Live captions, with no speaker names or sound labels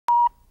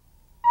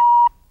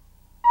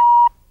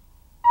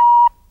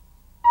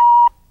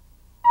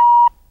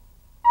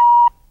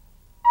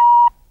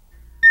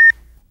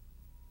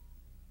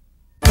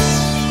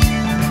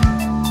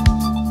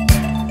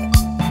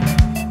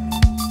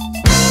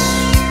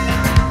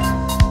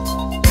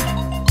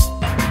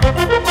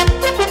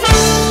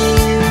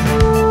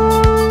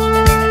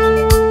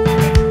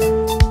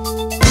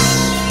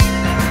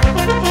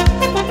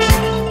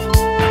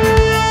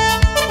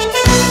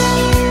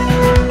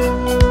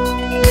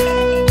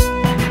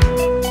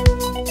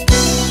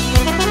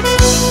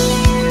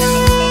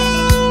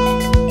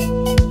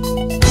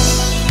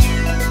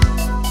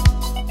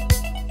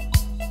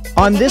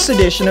On this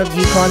edition of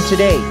Yukon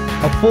Today,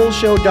 a full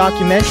show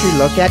documentary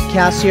look at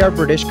Cassiar,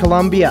 British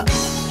Columbia.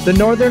 The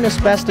northern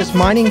asbestos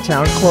mining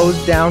town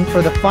closed down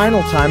for the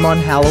final time on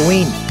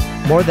Halloween.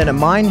 More than a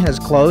mine has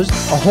closed,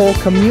 a whole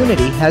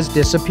community has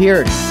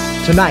disappeared.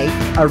 Tonight,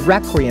 a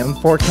requiem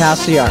for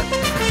Cassiar.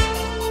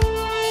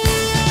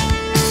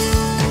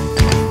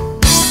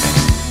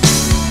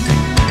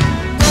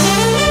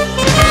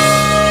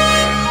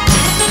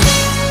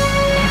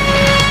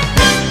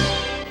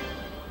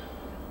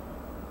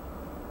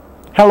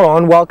 Hello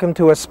and welcome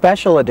to a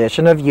special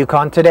edition of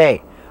Yukon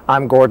Today.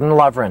 I'm Gordon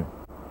Lovren.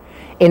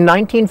 In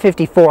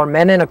 1954,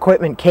 men and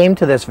equipment came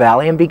to this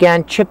valley and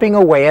began chipping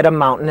away at a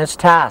mountainous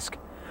task.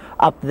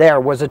 Up there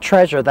was a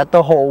treasure that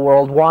the whole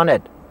world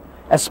wanted.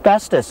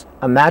 Asbestos,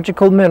 a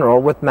magical mineral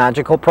with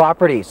magical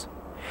properties.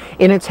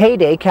 In its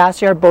heyday,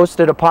 Cassiar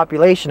boasted a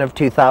population of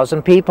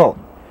 2,000 people.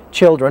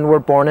 Children were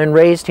born and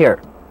raised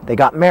here. They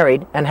got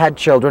married and had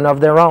children of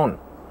their own.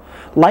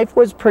 Life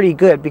was pretty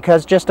good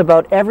because just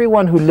about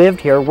everyone who lived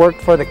here worked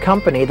for the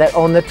company that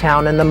owned the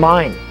town and the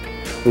mine.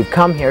 We've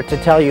come here to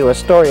tell you a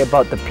story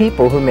about the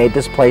people who made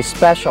this place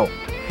special.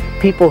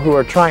 People who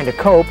are trying to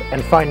cope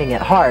and finding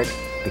it hard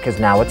because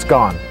now it's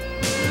gone.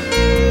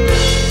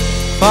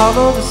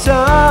 Follow the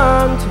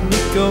sun till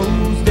it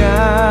goes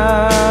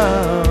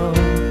down.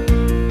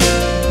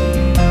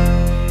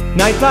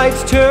 Night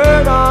lights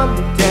turn on,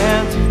 the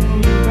dancers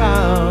move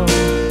around.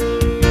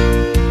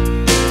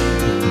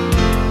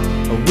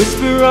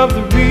 Whisper of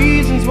the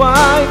reasons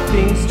why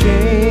things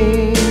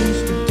change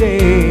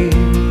today.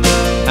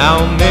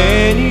 How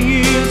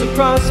many years of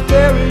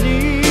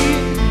prosperity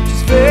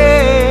just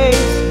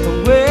fades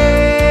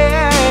away.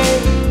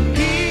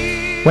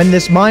 When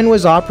this mine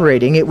was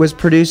operating, it was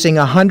producing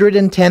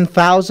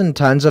 110,000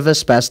 tons of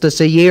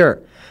asbestos a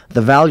year.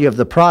 The value of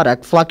the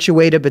product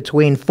fluctuated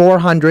between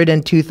 $400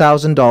 and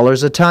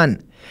 $2,000 a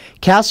ton.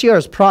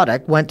 Cassiar's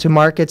product went to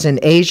markets in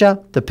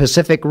Asia, the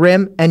Pacific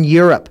Rim, and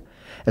Europe.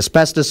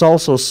 Asbestos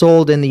also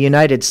sold in the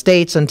United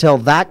States until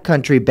that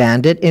country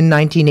banned it in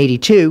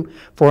 1982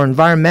 for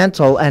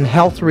environmental and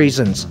health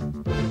reasons.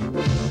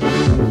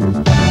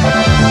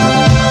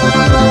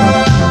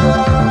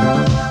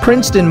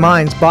 Princeton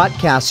Mines bought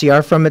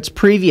Cassiar from its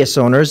previous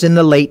owners in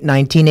the late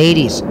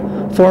 1980s.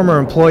 Former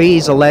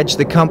employees allege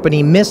the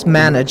company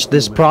mismanaged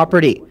this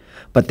property,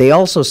 but they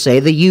also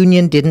say the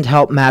union didn't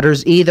help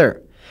matters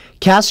either.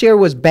 Cassiar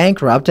was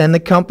bankrupt and the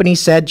company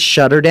said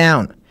shut her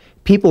down.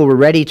 People were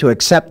ready to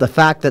accept the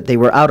fact that they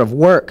were out of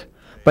work,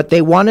 but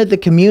they wanted the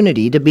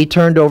community to be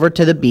turned over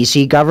to the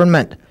BC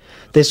government.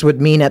 This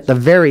would mean at the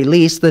very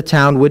least the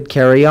town would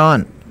carry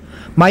on.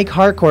 Mike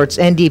Harcourt's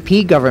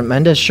NDP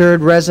government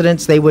assured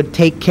residents they would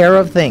take care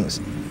of things.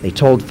 They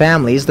told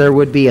families there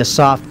would be a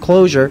soft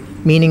closure,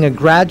 meaning a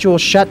gradual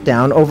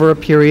shutdown over a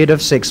period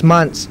of 6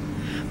 months.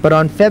 But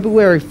on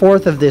February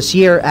 4th of this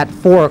year at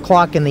 4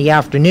 o'clock in the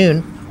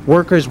afternoon,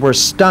 workers were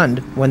stunned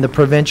when the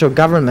provincial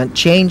government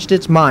changed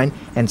its mind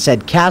and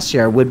said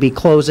Cassiar would be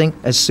closing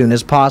as soon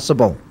as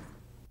possible.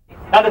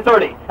 At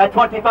 30, at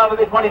 25,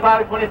 at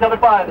 25, at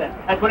 27.5 then,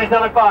 at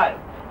 27.5.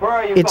 Where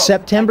are you? It's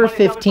September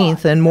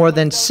 15th and more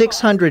than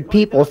 600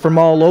 people from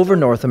all over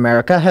North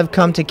America have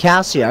come to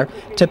Cassiar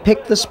to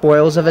pick the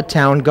spoils of a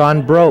town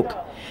gone broke.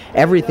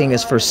 Everything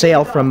is for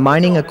sale, from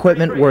mining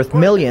equipment worth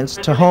millions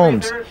to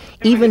homes,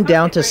 even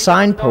down to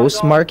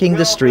signposts marking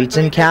the streets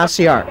in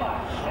Cassiar.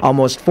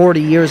 Almost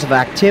 40 years of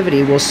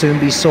activity will soon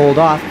be sold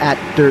off at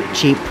dirt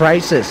cheap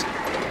prices.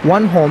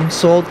 One home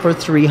sold for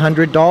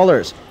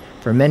 $300.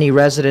 For many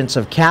residents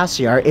of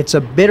Cassiar, it's a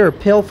bitter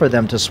pill for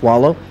them to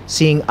swallow,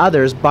 seeing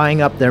others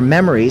buying up their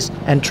memories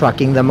and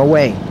trucking them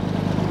away.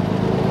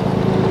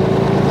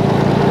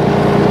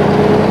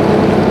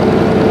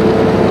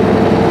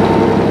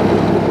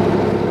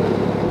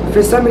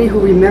 For somebody who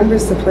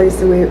remembers the place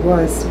the way it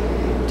was,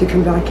 to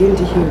come back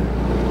into here,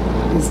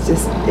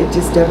 it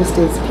just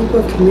devastates.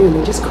 People have come in,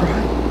 they just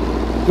cry.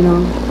 You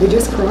know, they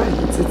just cry.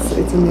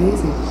 It's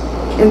amazing.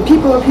 And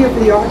people up here for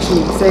the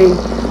auction say,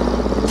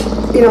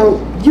 you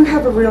know, you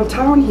have a real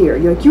town here.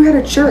 You had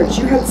a church,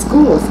 you had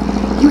schools,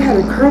 you had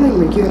a curling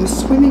rink, you had a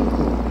swimming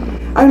pool.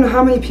 I don't know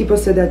how many people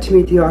said that to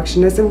me at the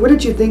auction. I said, what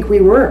did you think we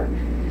were?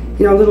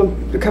 You know,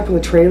 a couple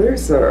of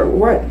trailers or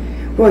what?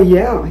 Well,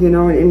 yeah, you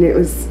know, and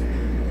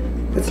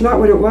that's not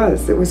what it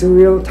was. It was a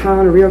real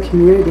town, a real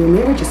community, and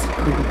they were just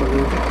couldn't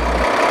believe it.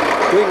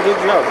 Good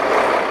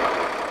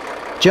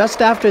job.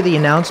 Just after the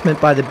announcement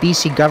by the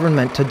BC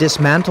government to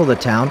dismantle the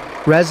town,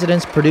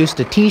 residents produced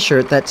a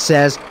t-shirt that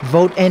says,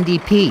 "Vote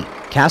NDP."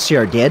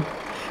 Cassiar did.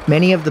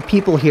 Many of the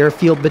people here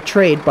feel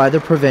betrayed by the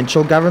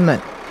provincial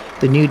government.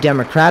 The New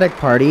Democratic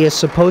Party is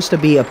supposed to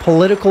be a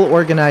political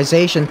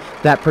organization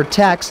that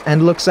protects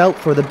and looks out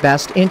for the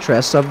best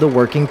interests of the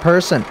working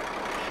person.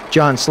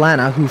 John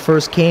Slana, who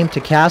first came to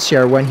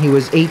Cassiar when he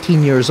was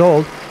 18 years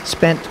old,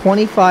 spent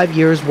 25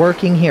 years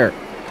working here.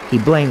 He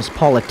blames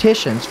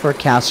politicians for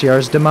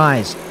Cassiar's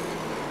demise.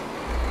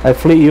 I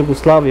flee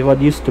Yugoslavia,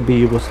 what used to be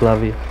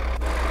Yugoslavia.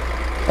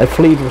 I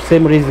flee for the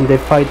same reason they're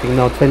fighting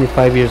now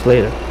 25 years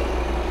later.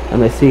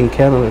 And I see in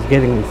Canada is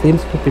getting the same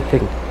stupid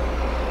thing.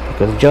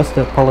 because just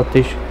a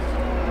politician.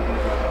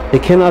 They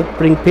cannot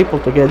bring people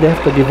together. They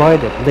have to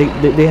divide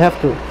it. They have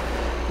to.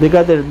 They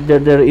got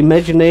their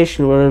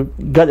imagination where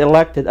got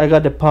elected. I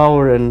got the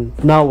power, and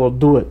now we'll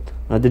do it.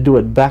 They do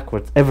it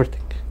backwards.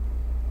 Everything.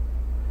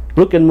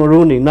 Look at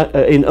Mulroney.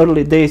 In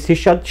early days, he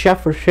shut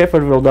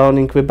Shefferville down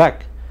in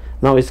Quebec.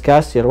 Now it's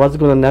Cassiar. What's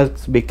going to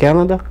next be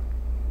Canada?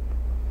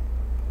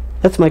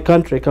 That's my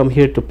country. I come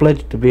here to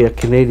pledge to be a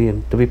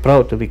Canadian, to be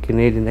proud to be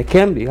Canadian. I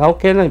can be. How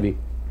can I be?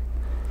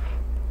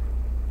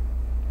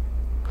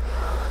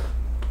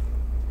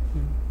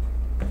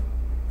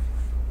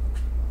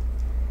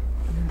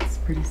 That's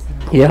pretty sad.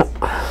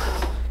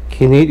 Yeah.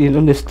 Canadian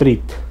on the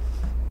street.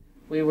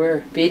 We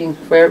were beating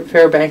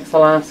Fairbanks,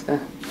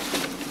 Alaska.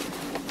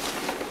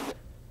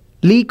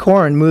 Lee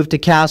Corrin moved to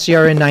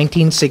Cassiar in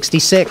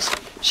 1966.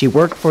 She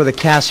worked for the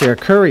Cassiar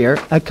Courier,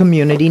 a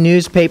community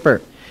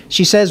newspaper.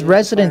 She says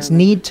residents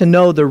need to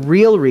know the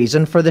real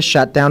reason for the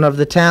shutdown of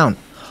the town.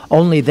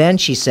 Only then,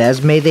 she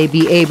says, may they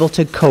be able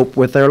to cope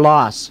with their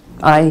loss.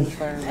 I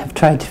have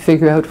tried to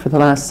figure out for the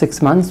last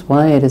 6 months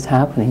why it is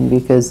happening,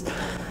 because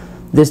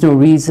there's no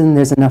reason.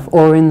 There's enough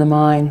ore in the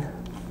mine.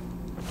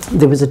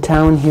 There was a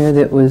town here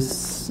that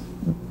was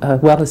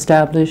well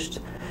established,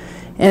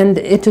 and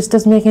it just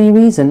doesn't make any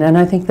reason. And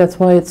I think that's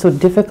why it's so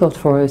difficult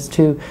for us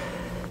to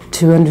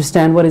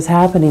understand what is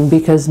happening,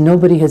 because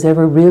nobody has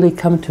ever really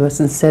come to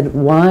us and said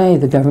why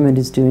the government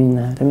is doing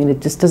that. I mean,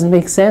 it just doesn't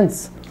make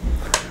sense.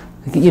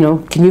 You know,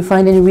 can you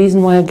find any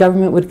reason why a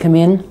government would come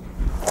in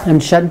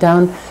and shut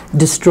down,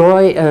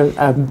 destroy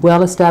a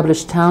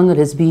well-established town that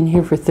has been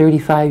here for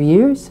 35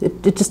 years?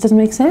 It just doesn't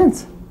make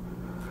sense.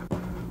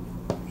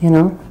 You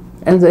know,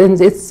 and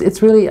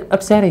it's really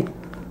upsetting.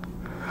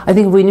 I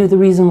think if we knew the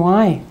reason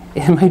why,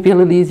 it might be a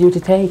little easier to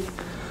take.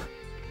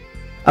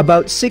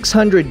 About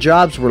 600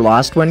 jobs were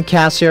lost when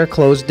Cassiar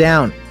closed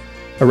down.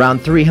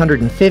 Around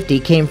 350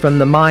 came from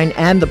the mine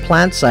and the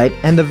plant site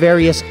and the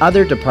various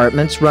other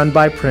departments run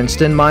by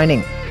Princeton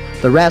Mining.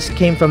 The rest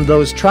came from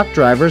those truck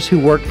drivers who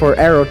worked for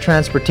Aero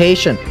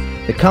Transportation,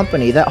 the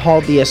company that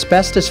hauled the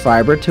asbestos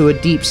fiber to a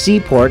deep sea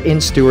port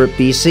in Stewart,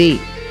 BC.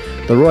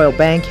 The Royal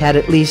Bank had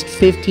at least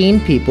 15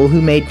 people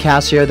who made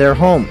Cassiar their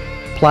home,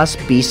 plus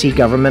BC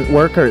government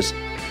workers.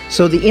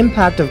 So the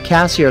impact of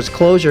Cassiar's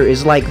closure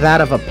is like that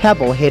of a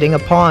pebble hitting a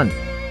pond.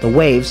 The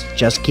waves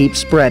just keep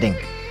spreading.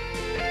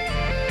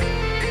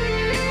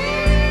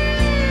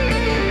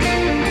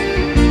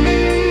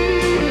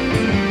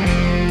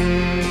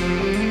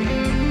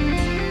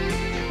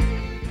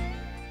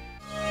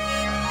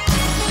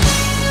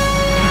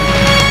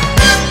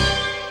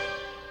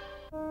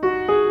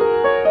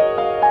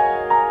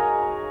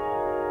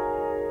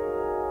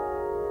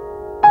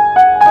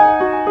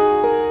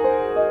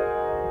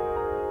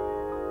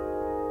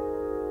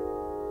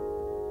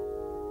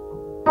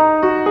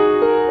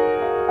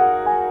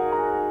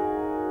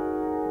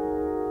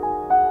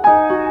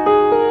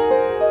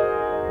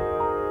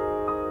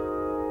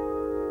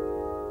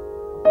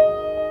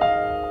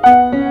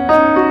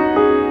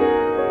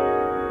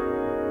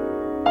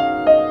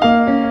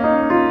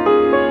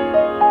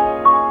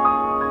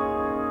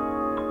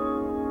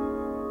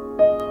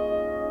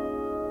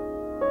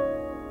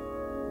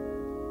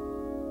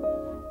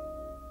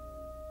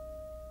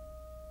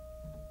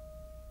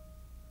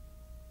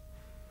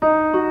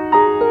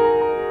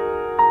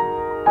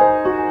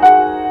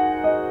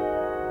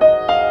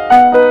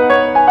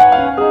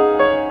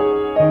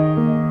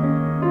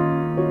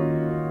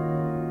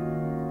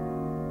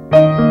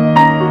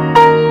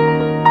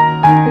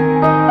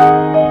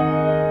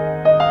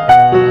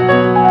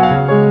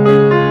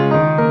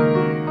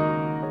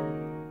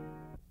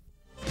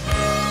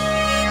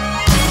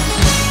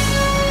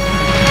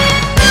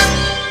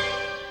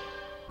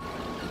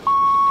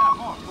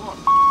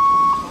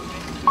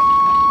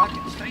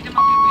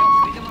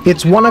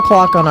 It's 1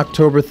 o'clock on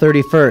October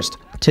 31st.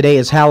 Today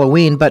is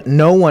Halloween, but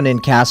no one in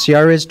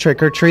Cassiar is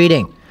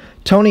trick-or-treating.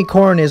 Tony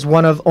Corrin is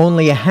one of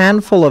only a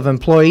handful of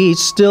employees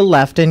still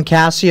left in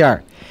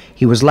Cassiar.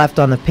 He was left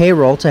on the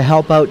payroll to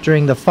help out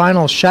during the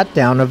final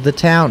shutdown of the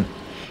town.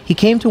 He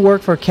came to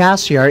work for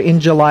Cassiar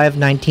in July of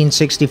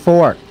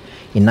 1964.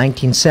 In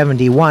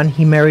 1971,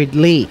 he married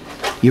Lee.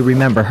 You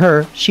remember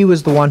her, she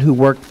was the one who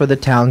worked for the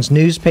town's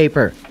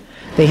newspaper.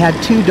 They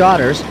had 2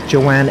 daughters,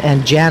 Joanne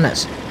and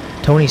Janice.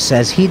 Tony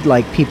says he'd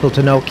like people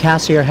to know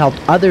Cassiar helped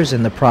others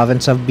in the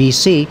province of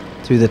BC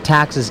through the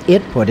taxes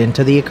it put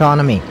into the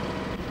economy.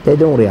 They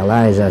don't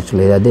realize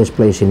actually that this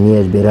place in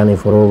here has been running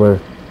for over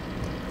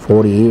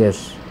 40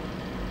 years,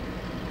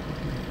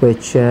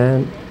 which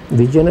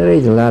we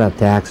generate a lot of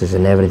taxes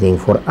and everything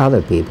for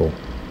other people,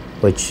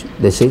 which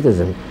the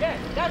citizens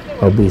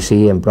of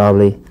BC and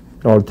probably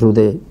all through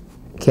the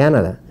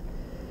Canada.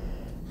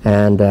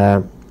 And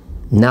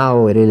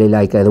now really,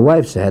 like the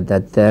wife said,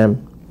 that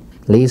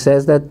Lee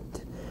says that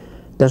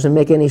doesn't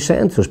make any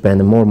sense to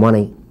spend more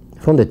money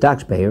from the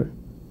taxpayer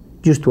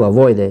just to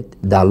avoid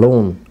the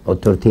loan of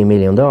 $13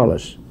 million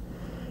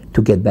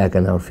to get back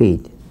on our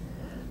feet.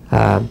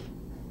 There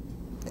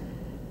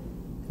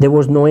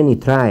was no any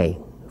try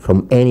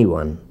from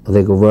anyone,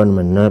 the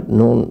government,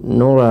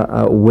 nor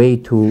a way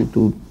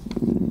to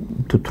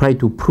try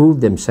to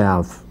prove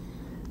themselves,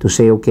 to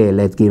say, okay,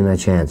 let's give them a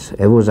chance.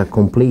 It was a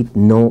complete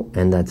no,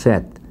 and that's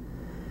it.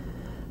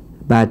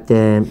 But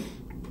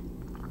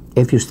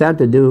if you start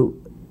to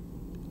do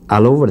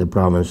all over the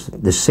province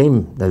the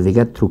same that we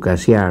got through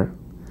Cassiar,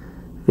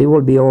 we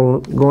will be all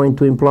going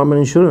to employment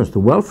insurance, to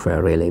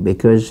welfare really,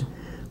 because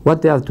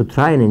what we have to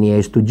try in here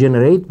is to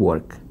generate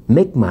work,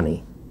 make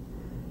money,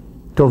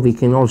 so we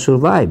can all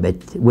survive,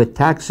 but with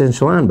tax and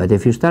so on. But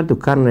if you start to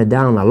cut it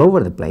down all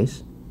over the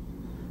place,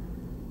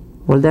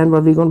 well then what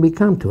are we going to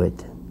become to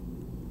it?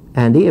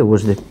 And here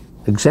was the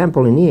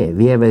example in here.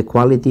 We have a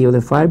quality of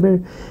the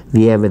fiber,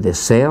 we have the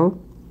sale.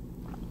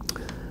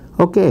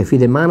 Okay, if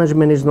the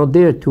management is not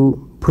there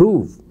to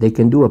prove they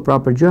can do a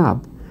proper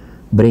job,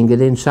 bring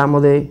it in some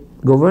of the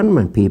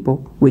government people,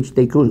 which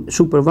they could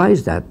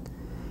supervise that,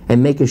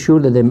 and making sure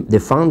that the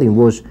funding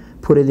was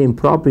put it in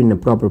the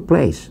proper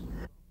place.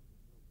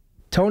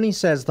 Tony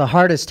says the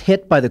hardest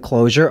hit by the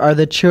closure are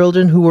the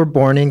children who were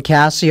born in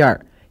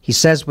Cassiar. He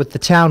says with the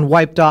town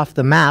wiped off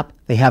the map,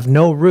 they have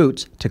no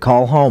roots to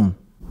call home.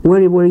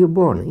 Where were you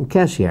born? In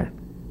Cassiar.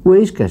 Where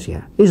is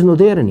Cassiar? It's not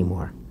there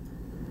anymore.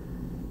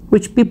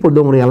 Which people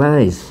don't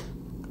realize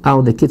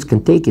how the kids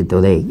can take it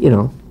today, you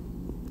know.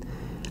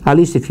 At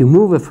least if you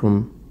move it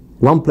from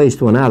one place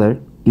to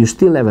another, you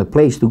still have a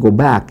place to go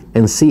back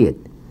and see it.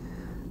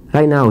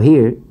 Right now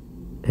here,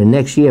 and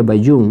next year by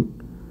June,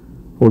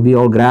 will be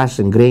all grass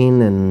and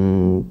green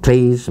and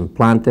trees and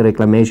planted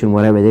reclamation,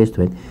 whatever it is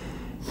to it.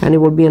 And it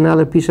will be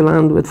another piece of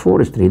land with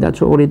forestry.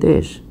 That's all it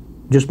is,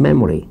 just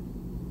memory.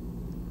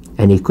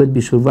 And it could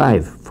be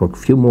survived for a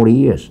few more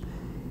years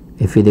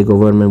if the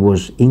government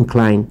was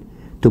inclined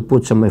to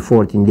put some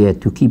effort in there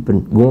to keep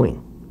it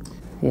going.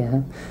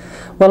 Yeah.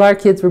 Well, our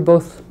kids were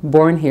both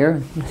born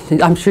here.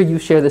 I'm sure you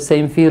share the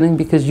same feeling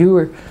because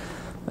you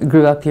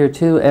grew up here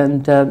too,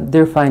 and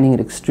they're finding it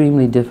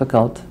extremely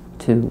difficult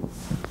to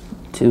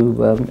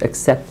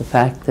accept the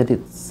fact that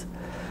it's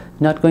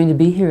not going to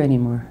be here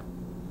anymore.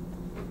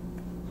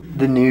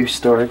 The new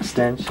store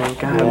extension,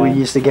 God, we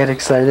used to get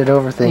excited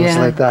over things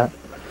like that.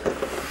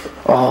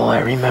 Oh, I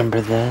remember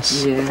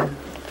this. Yeah.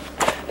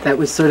 That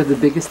was sort of the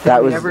biggest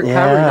thing we ever covered,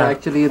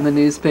 actually, in the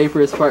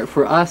newspaper as far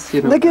for us,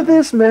 you know. Look at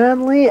this,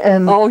 Manley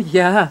and Paul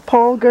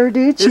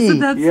Garducci. Isn't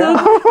that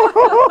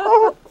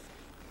so?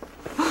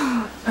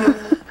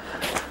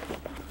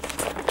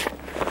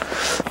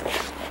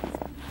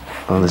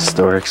 Oh, the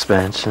store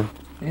expansion.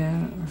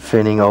 Yeah.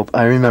 Finning open.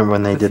 I remember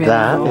when they did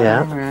that.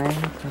 Right.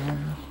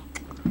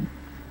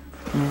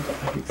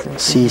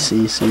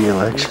 CCC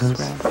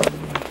elections.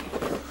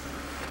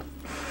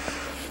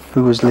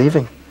 Who was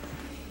leaving?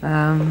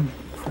 I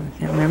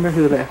can't remember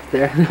who left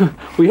there.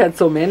 We had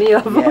so many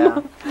of them.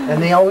 Yeah.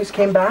 And they always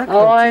came back?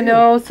 Oh, I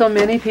know. So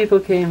many people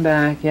came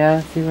back.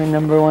 Yes, you were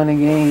 #1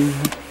 again.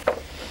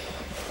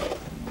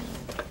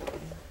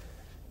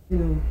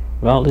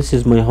 Well, this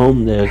is my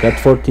home there. I got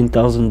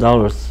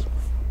 $14,000.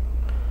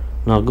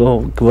 Now go.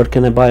 Where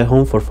can I buy a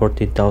home for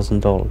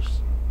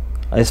 $14,000?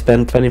 I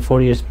spent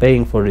 24 years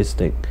paying for this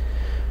thing.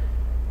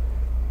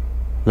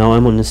 Now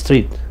I'm on the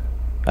street.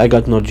 I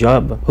got no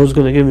job. Who's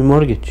gonna give me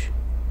mortgage?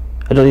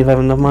 I don't even have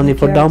enough money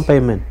for down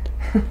payment.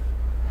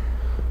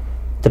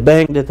 The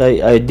bank that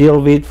I deal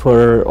with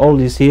for all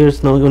these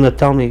years now gonna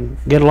tell me,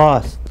 get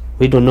lost.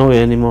 We don't know you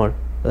anymore.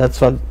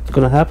 That's what's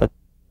gonna happen.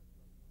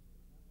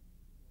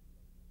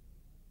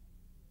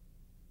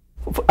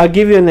 I'll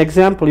give you an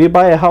example. You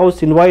buy a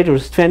house in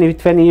Whitehorse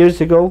 20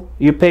 years ago.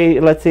 You pay,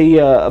 let's say,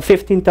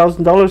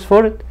 $15,000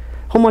 for it.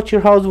 How much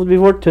your house would be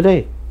worth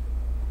today?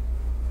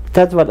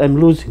 That's what I'm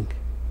losing.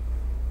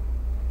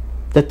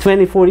 The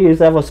 24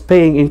 years I was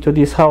paying into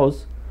this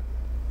house,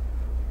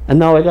 and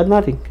now I got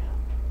nothing.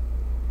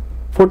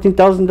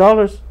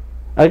 $14,000.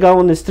 I go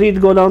on the street,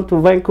 go down to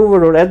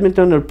Vancouver or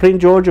Edmonton or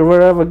Prince George or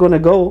wherever I'm gonna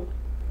go.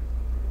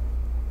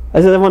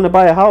 I said I want to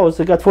buy a house.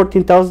 I got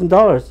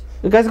 $14,000.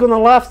 The guy's gonna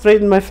laugh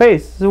straight in my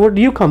face. So where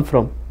do you come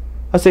from?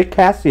 I say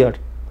Cassiar.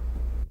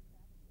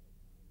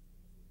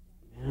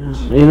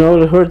 You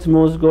know, it hurts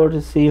most, Gord,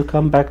 to see you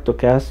come back to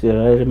Cassiar.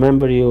 I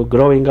remember you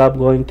growing up,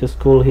 going to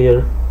school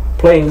here,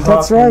 playing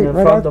hockey in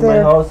front of my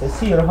house. I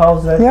see your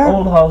house,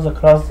 old house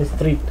across the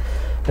street,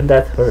 and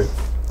that hurts.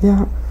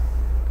 Yeah.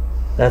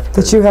 That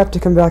hurts. That you have to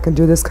come back and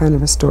do this kind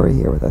of a story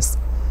here with us.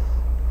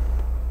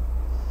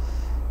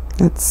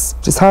 It's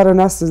just hard on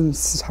us, and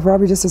it's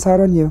probably just as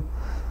hard on you,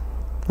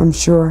 I'm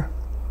sure.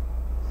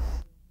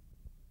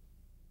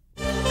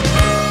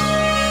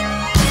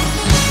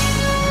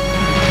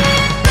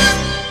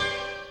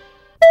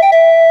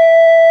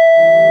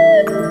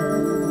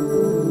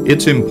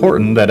 It's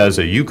important that as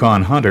a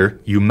Yukon hunter,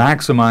 you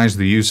maximize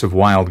the use of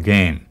wild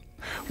game.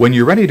 When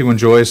you're ready to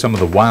enjoy some of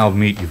the wild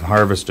meat you've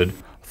harvested,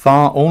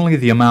 thaw only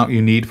the amount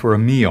you need for a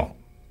meal.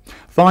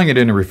 Thawing it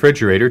in a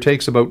refrigerator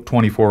takes about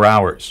 24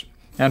 hours.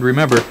 And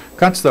remember,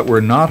 cuts that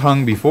were not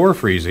hung before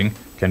freezing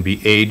can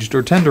be aged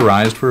or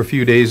tenderized for a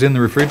few days in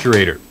the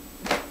refrigerator.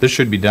 This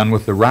should be done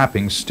with the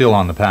wrapping still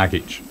on the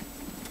package.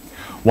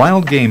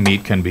 Wild game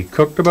meat can be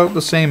cooked about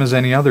the same as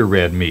any other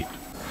red meat.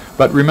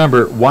 But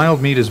remember,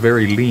 wild meat is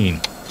very lean.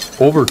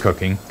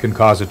 Overcooking can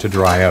cause it to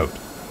dry out.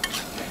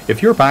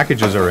 If your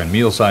packages are in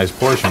meal-sized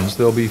portions,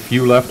 there'll be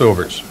few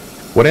leftovers.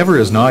 Whatever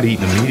is not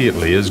eaten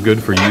immediately is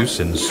good for use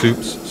in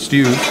soups,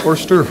 stews, or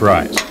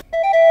stir-fries.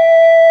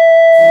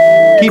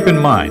 Keep in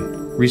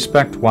mind,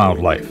 respect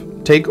wildlife.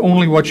 Take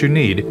only what you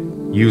need,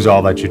 use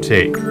all that you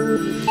take.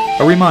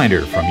 A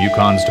reminder from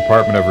Yukon's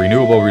Department of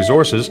Renewable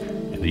Resources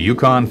and the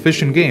Yukon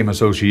Fish and Game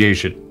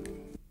Association.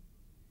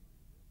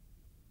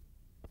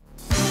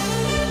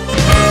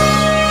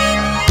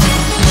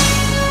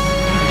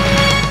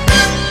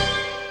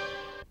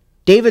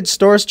 David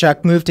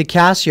Storschuk moved to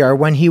Cassiar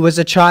when he was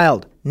a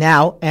child.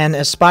 Now, an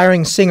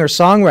aspiring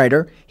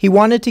singer-songwriter, he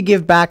wanted to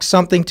give back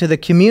something to the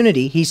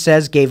community he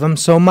says gave him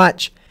so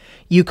much.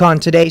 Yukon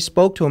Today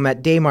spoke to him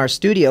at Daymar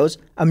Studios,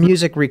 a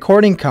music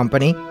recording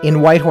company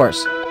in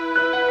Whitehorse.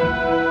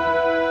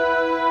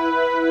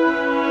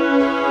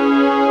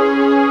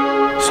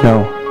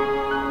 Snow.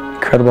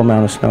 Incredible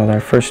amount of snow there.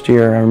 First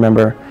year, I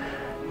remember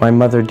my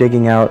mother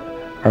digging out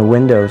our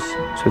windows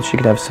so that she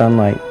could have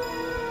sunlight.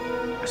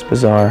 It was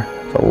bizarre.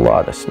 It was a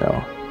lot of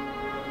snow.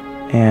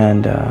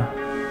 And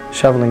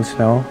shoveling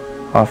snow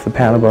off the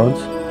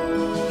panaboats.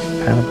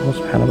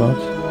 Panaboats.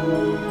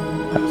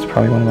 That's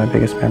probably one of my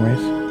biggest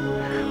memories.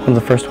 One of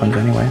the first ones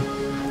anyway.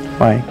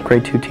 My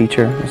grade 2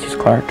 teacher, Mrs.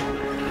 Clark.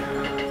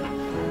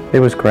 It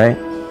was great.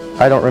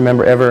 I don't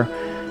remember ever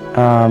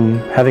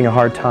having a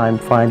hard time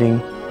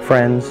finding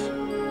friends.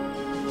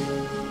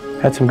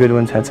 Had some good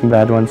ones, had some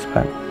bad ones,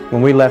 but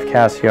when we left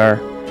Cassiar,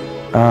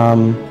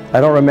 I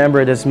don't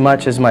remember it as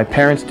much as my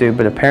parents do,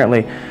 but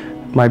apparently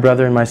my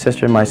brother and my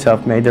sister and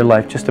myself made their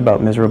life just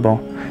about miserable.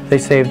 They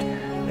saved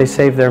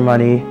their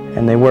money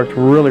and they worked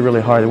really,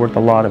 really hard. They worked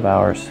a lot of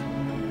hours,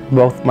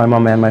 both my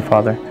mom and my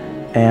father.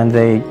 And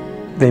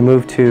they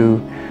moved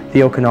to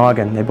the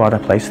Okanagan. They bought a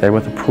place there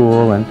with a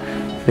pool, and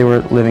they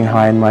were living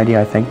high and mighty,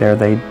 I think, there.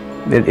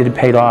 It had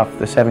paid off.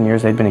 The 7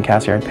 years they'd been in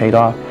Cassiar had paid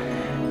off.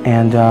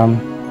 And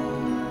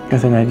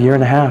within a year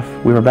and a half,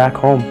 we were back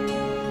home.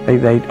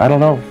 I don't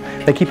know.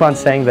 They keep on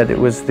saying that it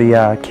was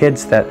the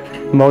kids that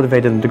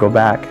motivated them to go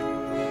back.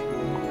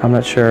 I'm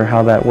not sure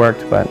how that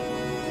worked, but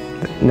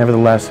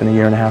nevertheless, in a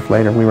year and a half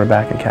later, we were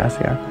back in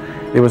Cassiar.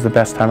 It was the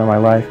best time of my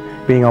life,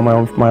 meeting all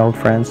my old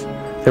friends.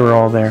 They were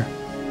all there.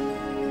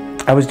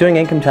 I was doing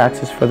income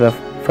taxes for the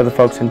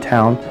folks in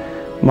town.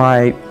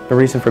 The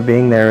reason for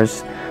being there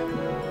is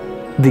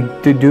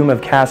the doom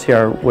of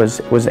Cassiar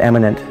was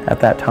imminent at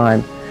that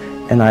time,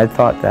 and I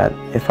thought that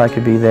if I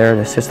could be there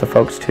to assist the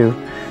folks to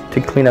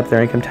clean up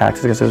their income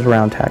taxes, because it was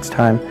around tax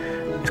time,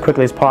 as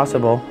quickly as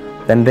possible,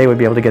 then they would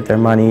be able to get their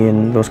money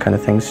and those kind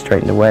of things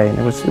straightened away. And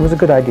it was a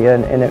good idea,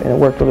 and it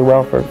worked really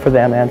well for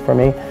them and for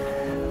me.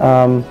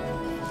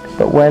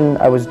 But when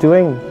I was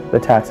doing the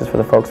taxes for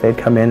the folks, they'd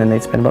come in and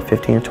they'd spend about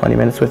 15 or 20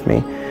 minutes with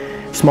me.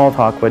 Small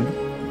talk would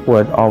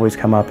always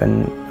come up,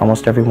 and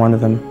almost every one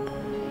of them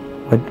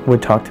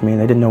would talk to me.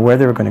 They didn't know where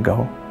they were going to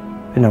go.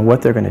 They didn't know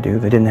what they were going to do.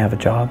 They didn't have a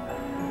job.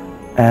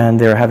 And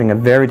they were having a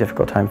very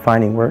difficult time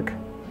finding work.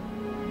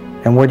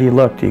 And where do you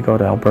look? Do you go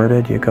to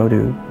Alberta? Do you go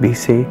to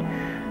BC?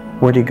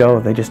 Where do you go?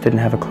 They just didn't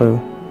have a clue.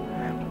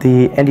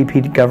 The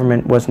NDP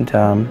government wasn't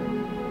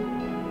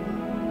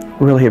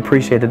really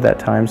appreciated that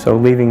time, so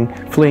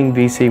fleeing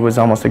BC was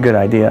almost a good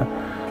idea.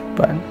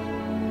 But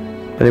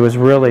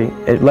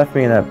it left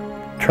me in a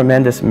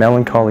tremendous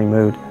melancholy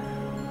mood.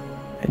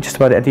 And just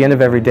about at the end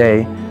of every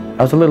day,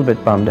 I was a little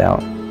bit bummed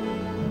out,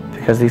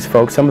 because these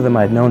folks, some of them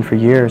I'd known for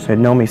years, had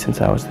known me since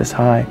I was this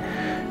high,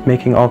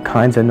 making all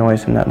kinds of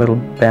noise in that little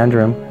band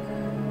room.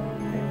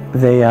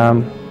 They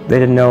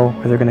didn't know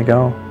where they're going to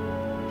go.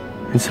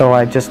 And so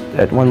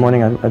at one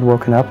morning I'd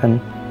woken up and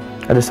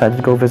I decided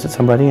to go visit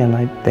somebody, and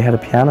they had a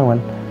piano,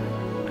 and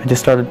I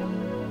just started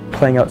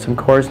playing out some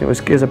chords, and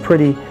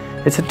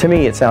to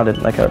me it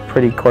sounded like a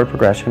pretty chord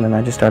progression, and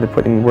I just started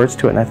putting words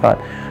to it, and I thought,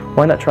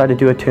 why not try to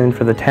do a tune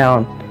for the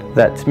town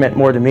that's meant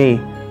more to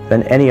me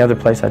than any other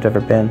place I've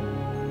ever been.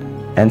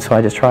 And so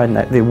I just tried, and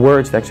the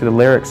words, actually the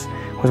lyrics,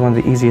 was one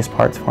of the easiest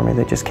parts for me.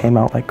 They just came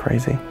out like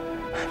crazy.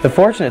 The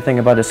fortunate thing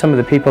about it is some of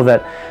the people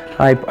that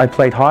I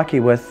played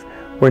hockey with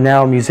were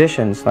now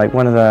musicians. Like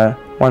one of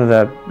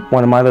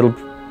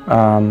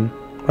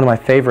my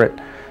favorite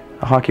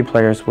hockey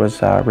players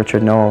was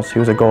Richard Knowles. He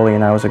was a goalie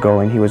and I was a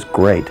goalie, and he was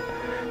great.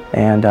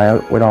 And I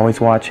would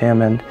always watch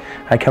him, and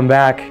I come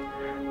back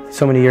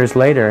so many years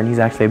later, and he's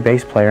actually a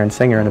bass player and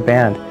singer in a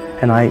band.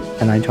 And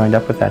I joined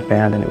up with that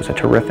band, and it was a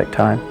terrific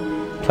time.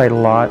 Played a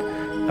lot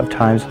of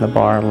times in the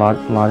bar, a lot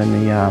in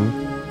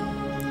the.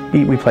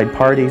 We played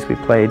parties. We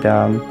played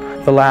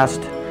the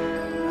last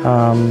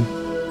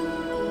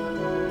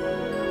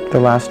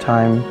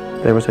time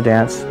there was a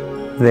dance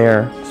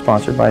there,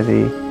 sponsored by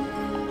the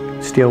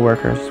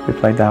Steelworkers. We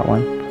played that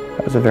one.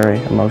 That was a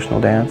very emotional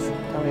dance.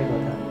 Tell me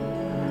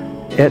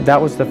about that.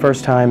 That was the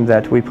first time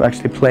that we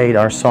actually played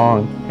our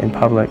song in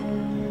public,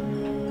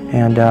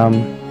 and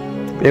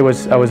I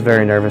was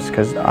very nervous,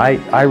 because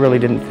I really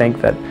didn't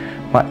think that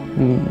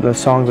the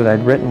song that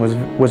I'd written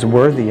was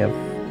worthy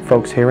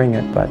folks hearing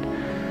it, but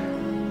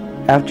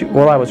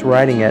while I was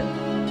writing it,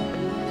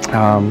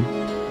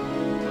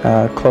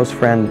 a close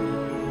friend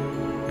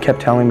kept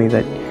telling me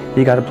that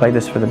you got to play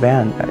this for the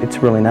band. It's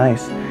really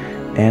nice,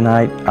 and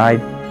I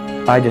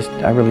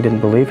really didn't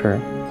believe her,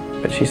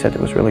 but she said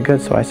it was really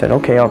good, so I said,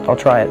 okay, I'll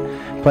try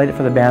it. Played it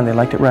for the band. They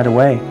liked it right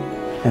away,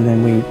 and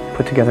then we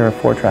put together a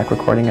 4-track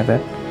recording of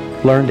it,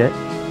 learned it,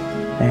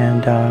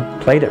 and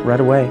played it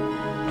right away.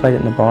 Played it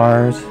in the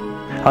bars.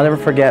 I'll never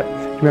forget.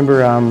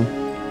 Remember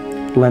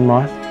Len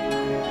Moth,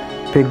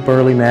 big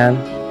burly man.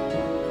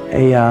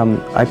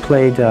 I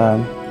played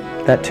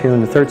that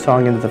tune, the third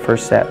song into the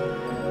first set,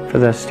 for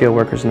the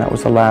Steelworkers, and that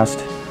was the last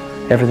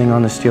Everything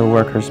on the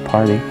Steelworkers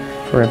party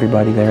for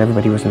everybody there.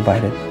 Everybody was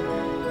invited,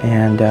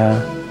 and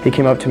he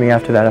came up to me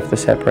after that, after the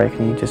set break,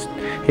 and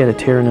he had a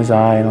tear in his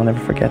eye, and I'll never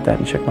forget that,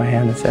 and shook my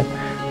hand and said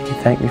he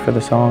thanked me for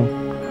the song.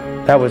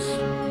 That was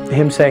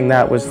him saying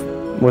that was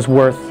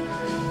worth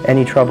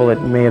any trouble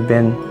it may have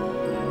been,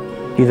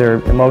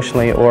 either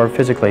emotionally or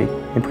physically,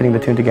 in putting the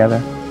tune together.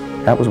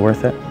 That was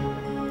worth it.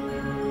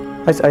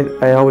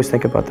 I always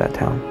think about that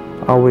town.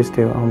 I always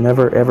do. I'll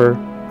never ever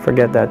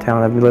forget that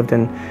town. I've lived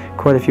in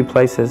quite a few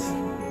places,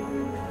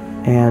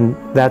 and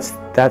that's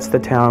the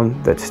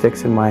town that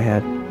sticks in my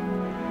head.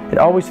 It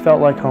always felt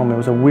like home. It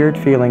was a weird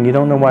feeling. You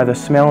don't know why. The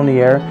smell in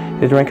the air,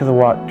 the drinking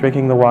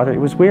the water. It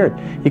was weird.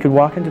 You could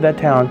walk into that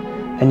town,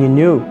 and you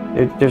knew.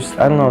 I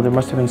don't know. There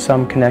must have been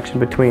some connection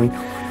between.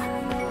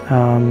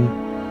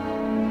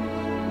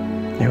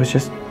 It was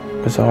just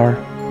bizarre.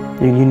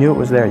 You knew it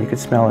was there. You could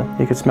smell it.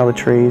 You could smell the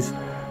trees.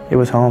 It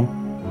was home.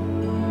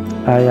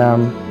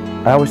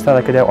 I always thought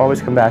I could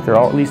always come back there,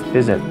 or at least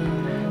visit.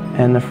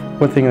 And the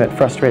one thing that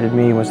frustrated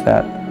me was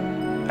that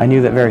I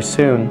knew that very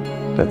soon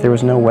that there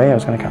was no way I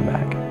was going to come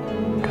back,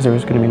 because there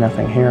was going to be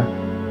nothing here.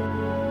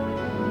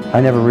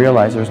 I never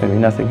realized there was going to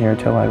be nothing here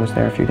until I was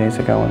there a few days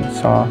ago and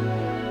saw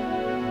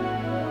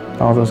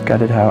all those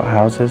gutted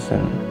houses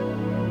and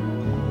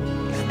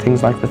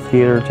things like the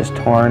theater just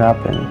torn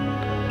up and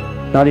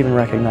not even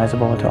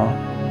recognizable at all.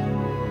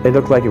 It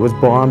looked like it was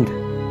bombed.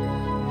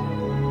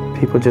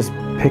 People just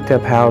picked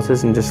up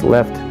houses and just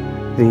left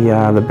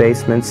the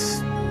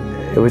basements.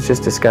 It was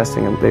just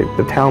disgusting.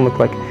 The town looked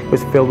like it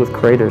was filled with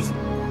craters,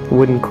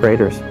 wooden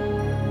craters.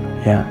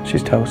 Yeah,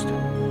 she's toast.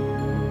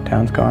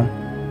 Town's gone.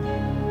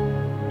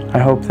 I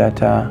hope that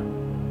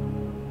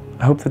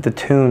the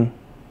tune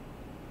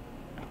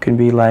can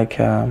be like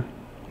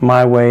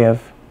my way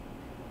of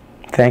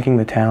thanking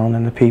the town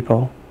and the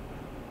people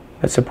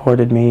that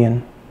supported me,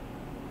 and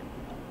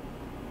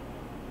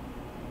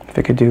if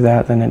it could do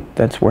that, then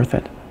that's worth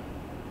it.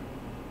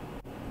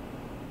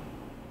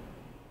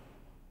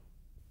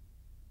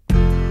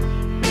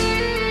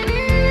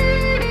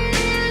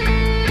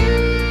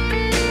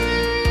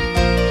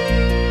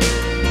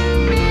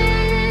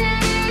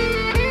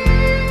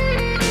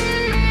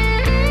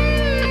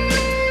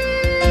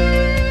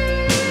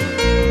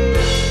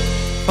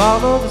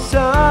 Follow the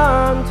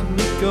sun till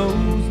it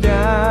goes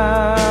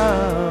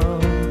down.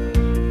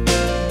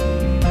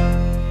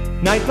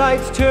 Night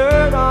lights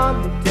turn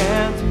on, the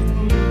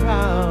dancing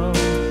around.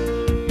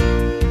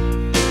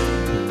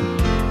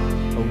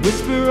 A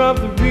whisper of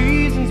the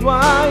reasons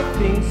why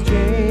things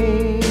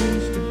change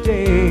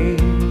today.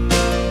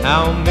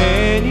 How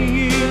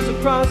many years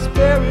of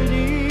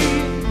prosperity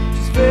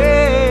just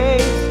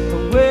fades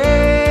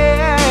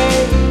away.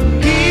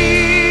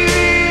 Here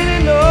in a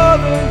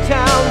northern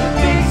town, the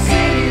big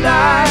city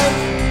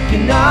lights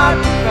cannot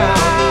be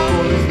found.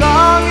 For as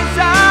long as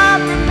I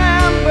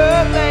remember,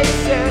 they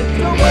said,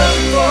 don't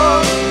worry,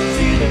 boy,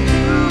 see the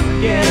news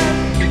again.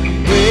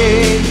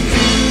 Way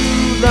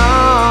too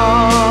long,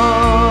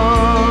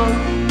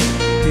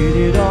 did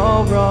it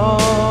all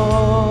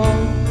wrong,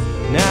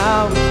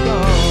 now it's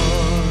gone.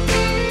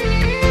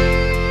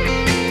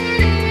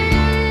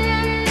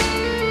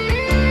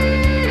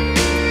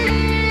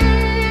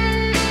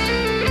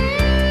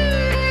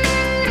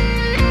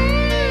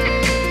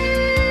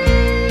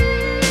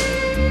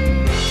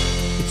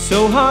 It's so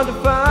hard to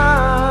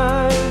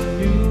find a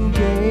new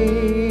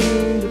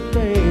game to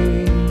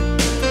play.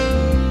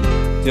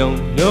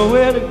 Don't know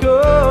where to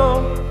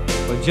go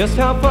or just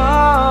how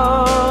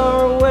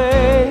far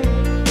away.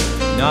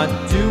 Not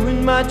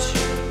doing much,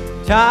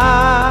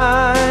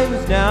 time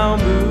is now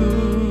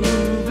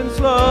moving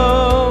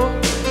slow.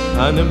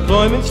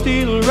 Unemployment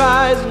still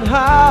rising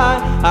high,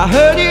 I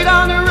heard it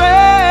on the radio.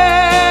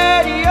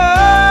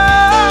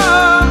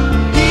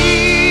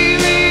 Here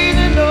in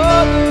a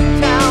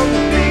northern town,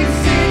 the big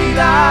city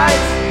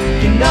lights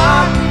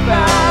cannot be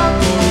found.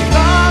 For as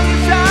long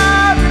as I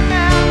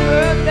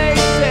remember, they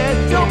said,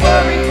 don't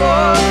worry,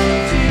 boy,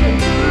 see the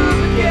news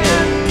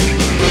again.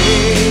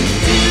 Way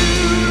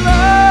too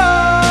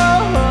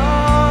long,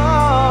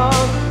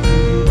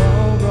 did it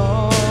all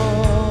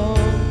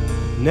wrong,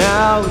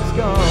 now it's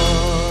gone.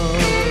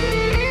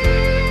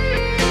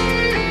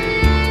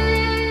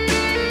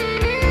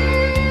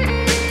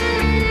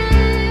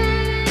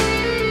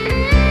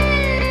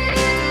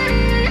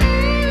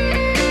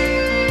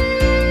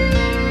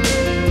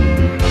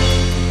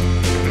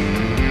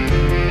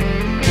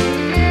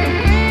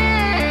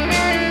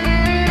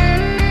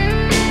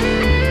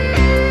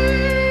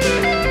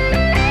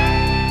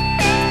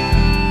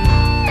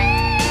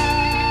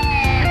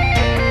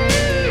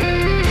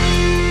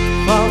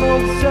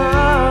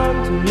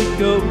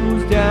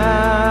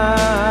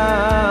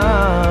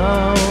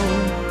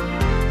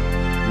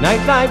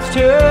 Street lights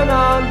turn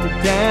on to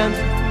dance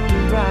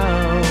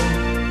around.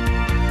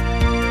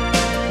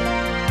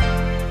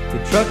 The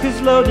truck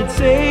is loaded,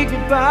 say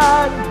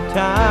goodbye,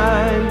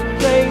 time to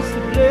place the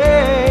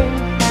blame.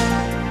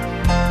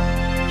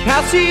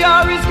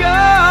 Cassiar is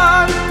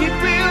gone, it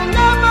will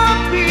never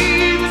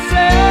be the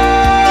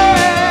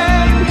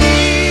same.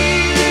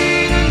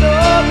 Here in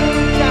another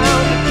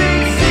town, the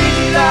big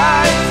city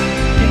lights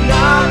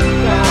cannot be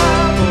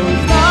found. For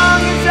as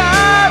long as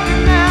I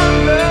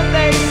remember,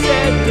 they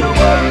said, don't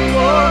worry,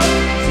 boy,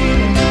 see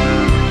you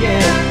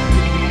again.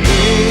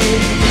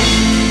 It's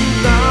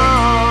too long,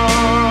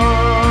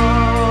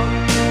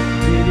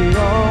 did it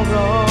all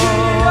wrong.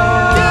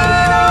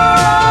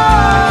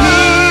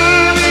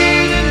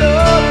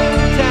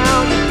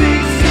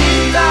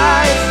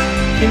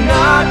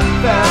 Cannot be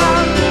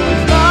found. For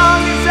as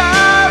long as I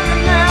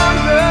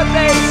remember,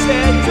 they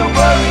said, don't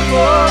worry,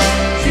 boy,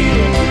 see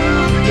you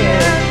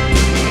again.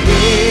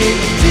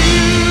 It's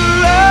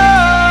too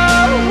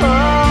long,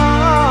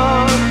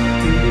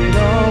 did it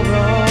all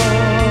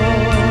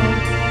wrong,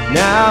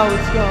 now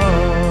it's gone.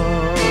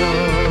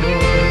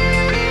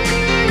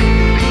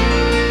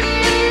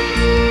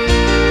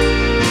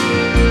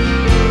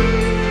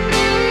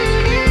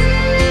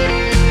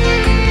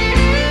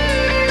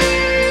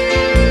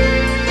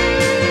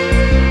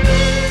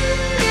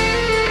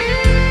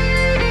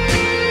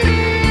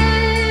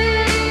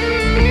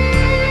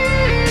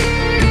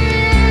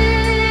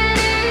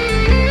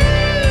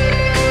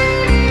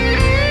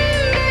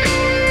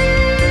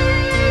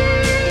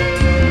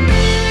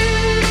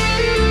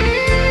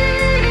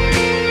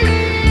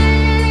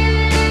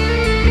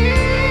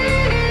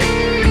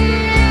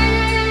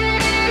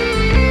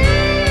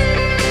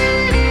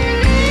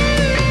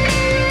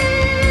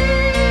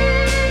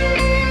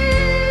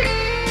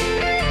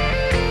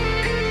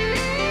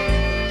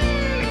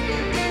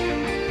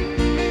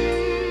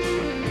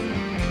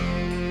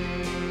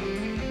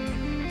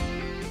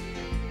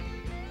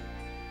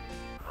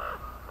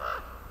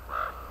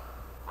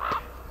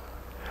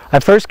 I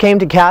first came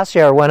to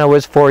Cassiar when I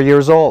was 4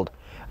 years old.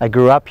 I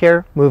grew up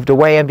here, moved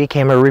away, and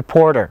became a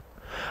reporter.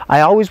 I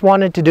always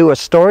wanted to do a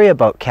story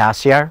about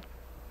Cassiar,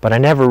 but I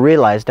never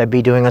realized I'd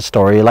be doing a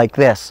story like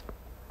this.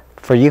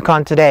 For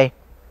Yukon Today,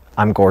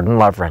 I'm Gordon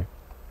Lovren.